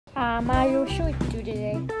Mario, what should we do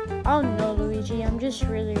today? I don't know, Luigi. I'm just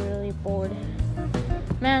really bored.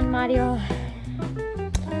 Man, Mario.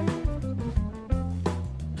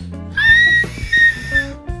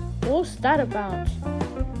 What's that about?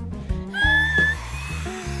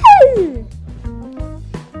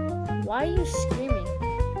 Why are you screaming?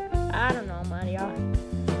 I don't know, Mario.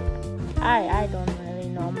 I don't really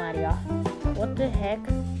know, Mario. What the heck?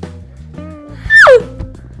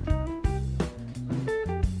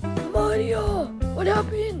 Mario, what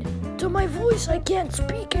happened to my voice? I can't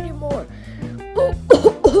speak anymore.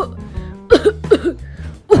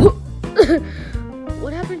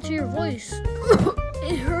 What happened to your voice?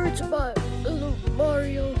 It hurts, but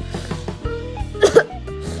Mario.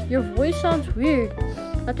 Your voice sounds weird.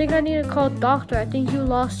 I think I need to call a doctor. I think you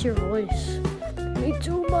lost your voice. Me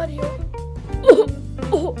too, Mario.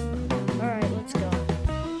 Alright, let's go.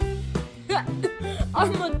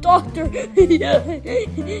 I'm a doctor.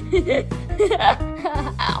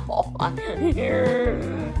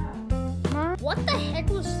 What the heck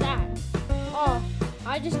was that? Oh,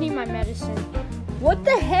 I just need my medicine. What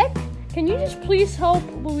the heck? Can you just please help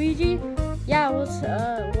Luigi? Yeah, what's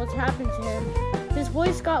happened to him? His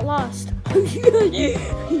voice got lost.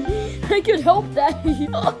 I could help that.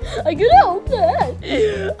 I could help that.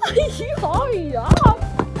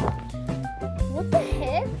 What the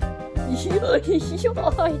heck?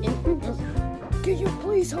 Can you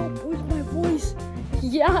please help with my voice?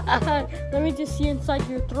 Yeah, let me just see inside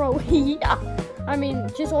your throat. Yeah, I mean,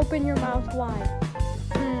 just open your mouth wide.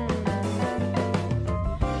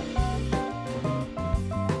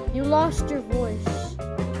 You lost your voice.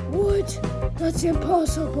 What? That's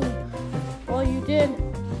impossible. Well, you did.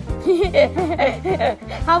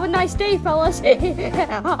 Have a nice day, fellas.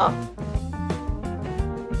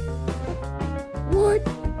 What?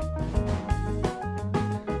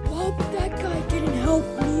 Well, that guy didn't help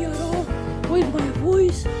me at all with my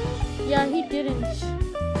voice. Yeah, he didn't.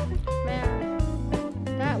 Man,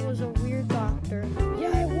 that was a weird doctor.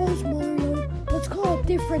 Yeah, it was, Mario. Let's call a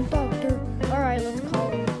different doctor. Alright, let's call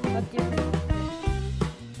him a different doctor.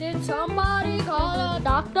 Did somebody call a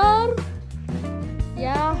doctor?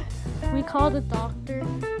 Yeah, we called a doctor.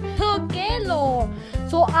 Okay, lo.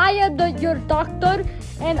 So I am your doctor,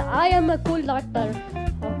 and I am a cool doctor.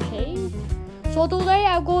 Okay. So today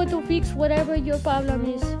I'm going to fix whatever your problem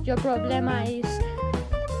is. Your problema is.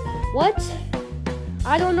 What?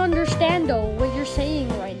 I don't understand though what you're saying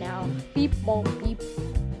right now. Beep, boom, beep.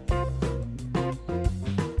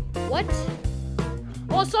 What?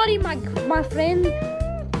 Oh, sorry, my friend.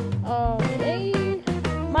 Okay,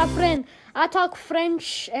 my friend. I talk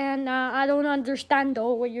French and I don't understand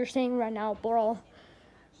though what you're saying right now, bro.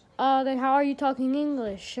 Then how are you talking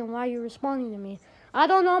English and why are you responding to me? I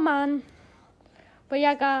don't know, man. But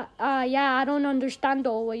yeah, I don't understand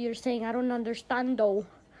though what you're saying. I don't understand though.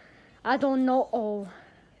 I don't know. Oh,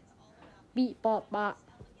 beep bop bop.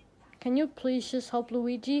 Can you please just help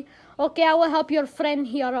Luigi? Okay, I will help your friend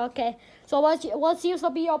here. Okay. So what seems to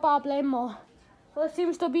be your problemo? What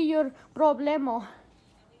seems to be your problemo?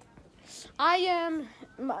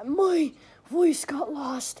 My voice got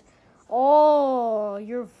lost. Oh,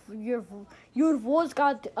 your voice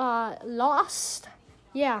got lost.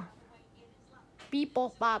 Yeah. Beep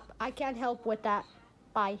bop bop. I can't help with that.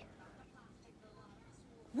 Bye.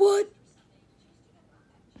 What?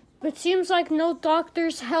 It seems like no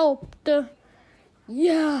doctors helped.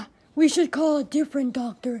 Yeah, we should call a different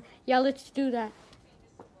doctor. Yeah, let's do that.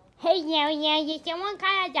 Hey, yeah, you someone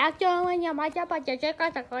call a doctor when you might have a what?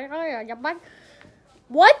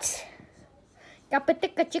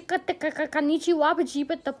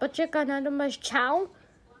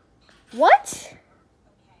 What?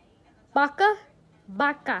 Baka?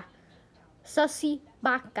 Baka. Sussy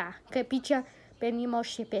baka. Kepicha benimo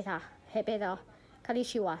shipeta. Hebeda.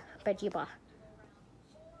 Karishiwa. Bejiba.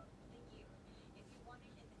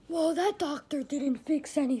 Well, that doctor didn't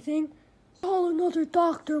fix anything. Call another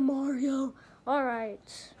doctor, Mario.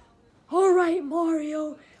 Alright. Alright,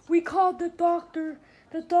 Mario. We called the doctor.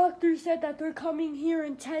 The doctor said that they're coming here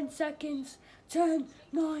in 10 seconds. 10,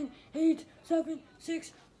 9, 8, 7,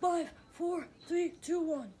 6, 5, 4, 3, 2,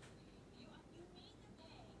 1.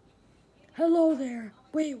 Hello there.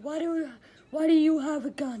 Wait, why do you have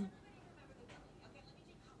a gun?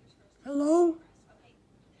 Hello?